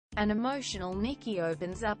An emotional Nikki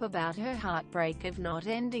opens up about her heartbreak of not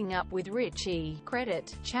ending up with Richie.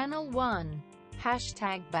 Credit, Channel 1.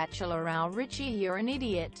 Hashtag Bachelor Richie, you're an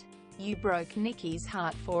idiot. You broke Nikki's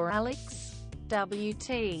heart for Alex?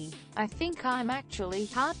 WT. I think I'm actually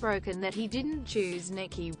heartbroken that he didn't choose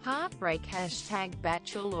Nikki. Heartbreak. Hashtag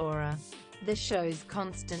Bachelora. The show's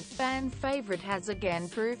constant fan favorite has again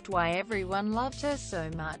proved why everyone loved her so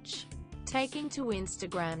much, taking to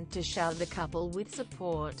Instagram to shower the couple with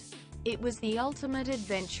support. It was the ultimate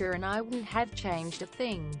adventure and I wouldn't have changed a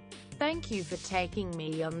thing. Thank you for taking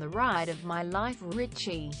me on the ride of my life,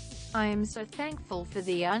 Richie. I am so thankful for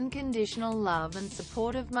the unconditional love and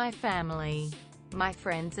support of my family, my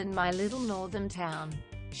friends and my little northern town.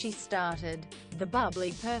 She started. The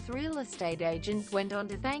bubbly Perth real estate agent went on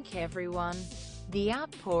to thank everyone. The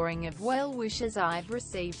outpouring of well wishes I've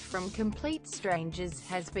received from complete strangers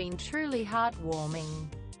has been truly heartwarming.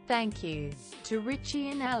 Thank you to Richie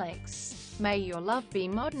and Alex. May your love be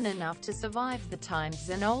modern enough to survive the times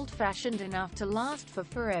and old-fashioned enough to last for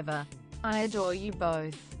forever. I adore you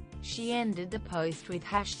both. She ended the post with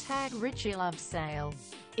hashtag Richie Love Sale.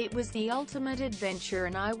 It was the ultimate adventure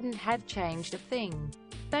and I wouldn't have changed a thing.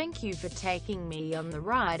 Thank you for taking me on the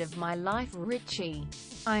ride of my life, Richie.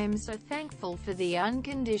 I am so thankful for the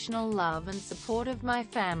unconditional love and support of my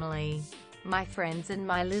family, my friends and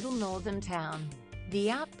my little northern town.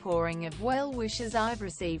 The outpouring of well wishes I've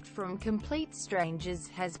received from complete strangers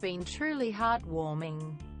has been truly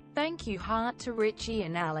heartwarming. Thank you heart to Richie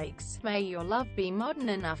and Alex. May your love be modern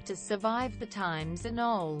enough to survive the times and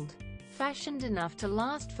old-fashioned enough to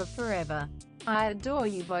last for forever. I adore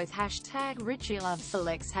you both. Hashtag Richie Love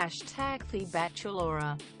Selects. Hashtag The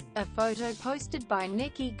Bachelora. A photo posted by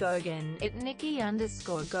Nikki Gogan at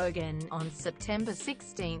Nikki_Gogan on September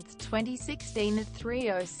 16, 2016 at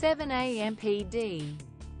 3:07 AM PD.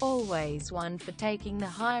 Always one for taking the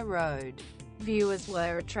high road. Viewers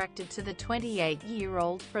were attracted to the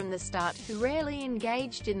 28-year-old from the start, who rarely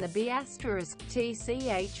engaged in the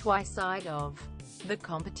B*TCHY side of the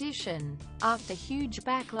competition, after huge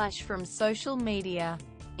backlash from social media,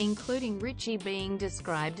 including Richie being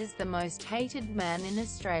described as the most hated man in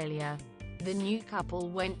Australia. The new couple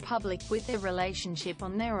went public with their relationship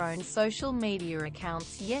on their own social media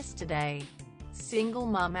accounts yesterday. Single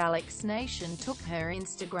mum Alex Nation took her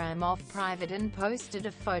Instagram off private and posted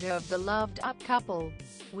a photo of the loved-up couple,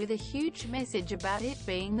 with a huge message about it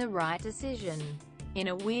being the right decision. In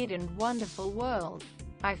a weird and wonderful world,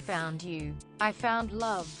 I found you. I found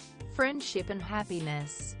love, friendship and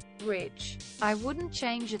happiness. Rich. I wouldn't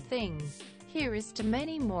change a thing. Here is to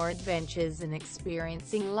many more adventures and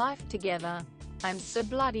experiencing life together. I'm so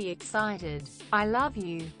bloody excited. I love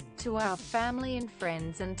you. To our family and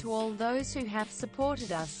friends and to all those who have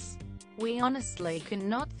supported us. We honestly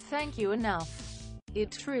cannot thank you enough.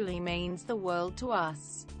 It truly means the world to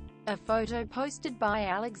us. A photo posted by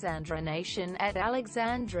Alexandra Nation at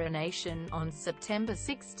Alexandra Nation on September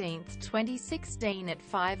 16, 2016 at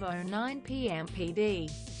 5:09 PM PD.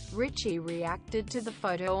 Richie reacted to the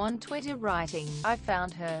photo on Twitter writing, "I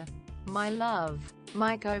found her. My love.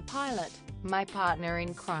 My co-pilot. My partner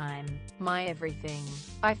in crime. My everything.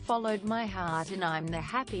 I followed my heart and I'm the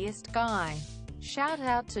happiest guy." Shout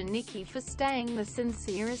out to Nikki for staying the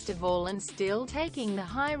sincerest of all and still taking the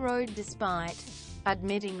high road despite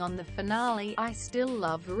admitting on the finale, "I still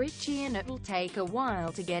love Richie and it'll take a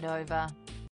while to get over."